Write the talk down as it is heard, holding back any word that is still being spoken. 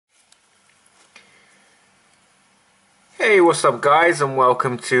Hey, what's up guys, and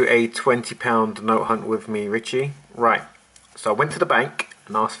welcome to a £20 note hunt with me, Richie. Right, so I went to the bank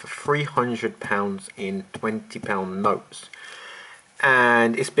and asked for £300 in £20 notes.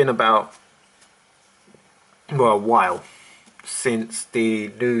 And it's been about, well, a while since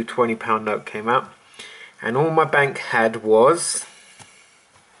the new £20 note came out. And all my bank had was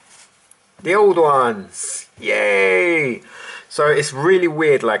the old ones. Yay! So it's really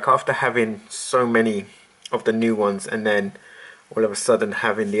weird, like after having so many of the new ones and then all of a sudden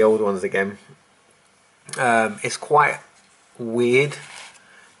having the old ones again. It's quite weird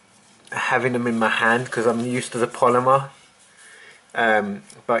having them in my hand because I'm used to the polymer.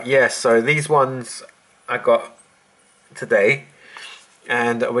 But yeah, so these ones I got today,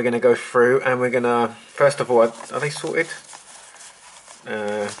 and we're going to go through and we're going to, first of all, are they sorted?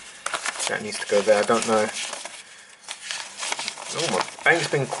 That needs to go there, I don't know. Oh, my bank's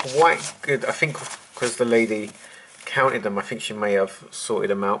been quite good, I think, because the lady counted them. I think she may have sorted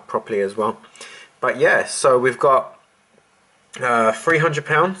them out properly as well. But yeah, so we've got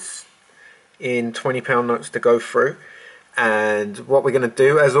 £300 in £20 notes to go through. And what we're going to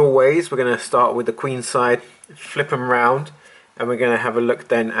do, as always, we're going to start with the Queen side, flip them round, and we're going to have a look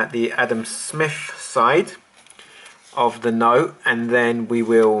then at the Adam Smith side of the note, and then we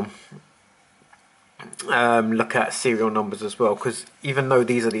will look at serial numbers as well, because even though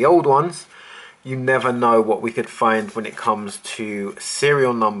these are the old ones, you never know what we could find when it comes to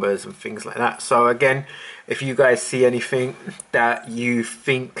serial numbers and things like that. So again, if you guys see anything that you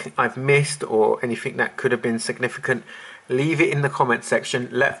think I've missed or anything that could have been significant, leave it in the comment section.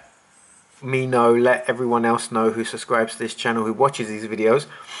 Let me know, let everyone else know who subscribes to this channel, who watches these videos,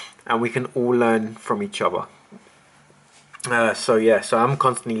 and we can all learn from each other. So yeah, so I'm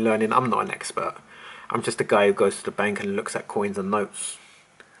constantly learning. I'm not an expert. I'm just a guy who goes to the bank and looks at coins and notes.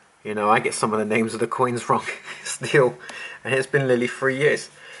 You know, I get some of the names of the coins wrong still, and it's been nearly 3 years.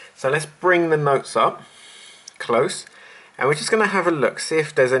 So let's bring the notes up close, and we're just going to have a look, see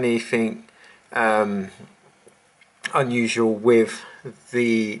if there's anything unusual with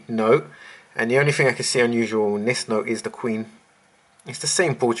the note. And the only thing I can see unusual in this note is the Queen. It's the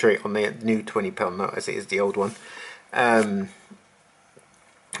same portrait on the new £20 note as it is the old one. It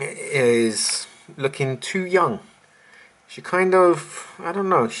is looking too young. She kind of, I don't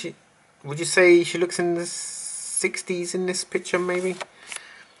know, would you say she looks in the 60s in this picture maybe?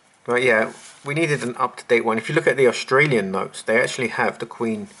 But yeah, we needed an up-to-date one. If you look at the Australian notes, they actually have the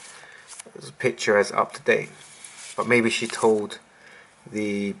Queen's picture as up-to-date. But maybe she told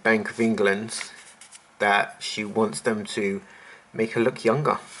the Bank of England that she wants them to make her look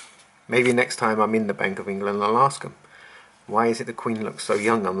younger. Maybe next time I'm in the Bank of England, I'll ask them, why is it the Queen looks so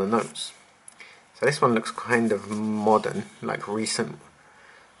young on the notes? So this one looks kind of modern, like recent,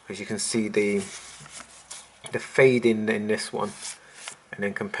 because you can see the fade in this one, and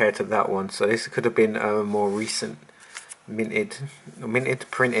then compared to that one. So this could have been a more recent printed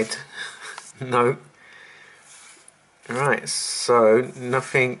note. Alright, so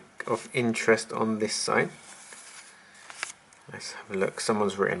nothing of interest on this side. Let's have a look.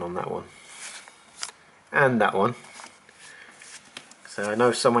 Someone's written on that one. And that one. So I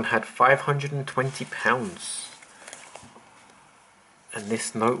know someone had £520. And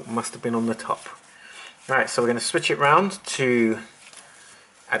this note must have been on the top. Alright, so we're going to switch it round to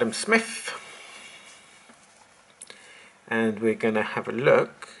Adam Smith. And we're going to have a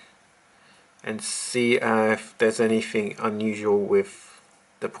look and see if there's anything unusual with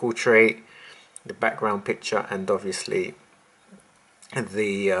the portrait, the background picture, and obviously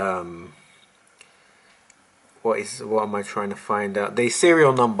the what am I trying to find out? The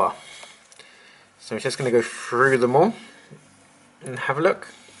serial number. So I'm just going to go through them all and have a look.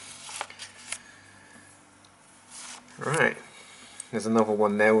 Right, there's another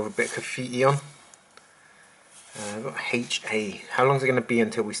one there with a bit of graffiti on. I've got HA. How long is it going to be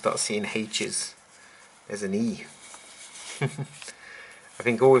until we start seeing H's? There's an E. I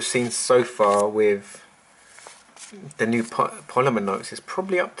think all we've seen so far with the new polymer notes is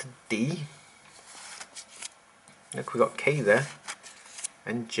probably up to D. Look, we got K there,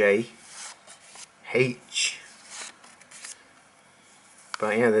 and J, H.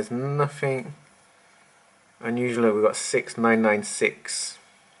 But yeah, there's nothing unusual. We've got 6996.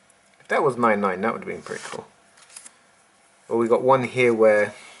 If that was 99, that would have been pretty cool. Well, we got one here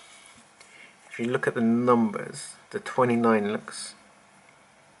where, if you look at the numbers, the 29 looks,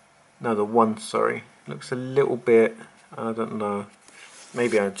 no, the 1, sorry, looks a little bit, I don't know,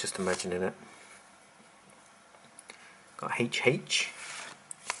 maybe I'm just imagining it. Got HH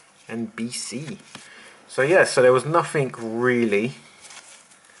and BC. So yeah, so there was nothing really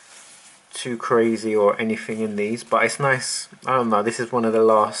too crazy or anything in these, but it's nice. I don't know, this is one of the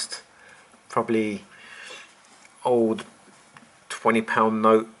last probably old £20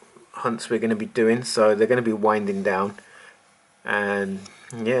 note hunts we're going to be doing, so they're going to be winding down. And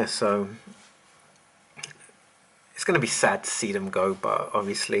yeah, so it's going to be sad to see them go, but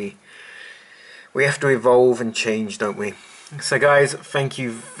obviously we have to evolve and change, don't we? So guys, thank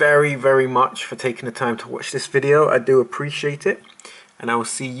you very much for taking the time to watch this video. I do appreciate it, and I will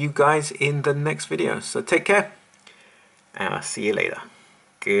see you guys in the next video. So take care, and I'll see you later.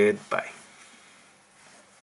 Goodbye.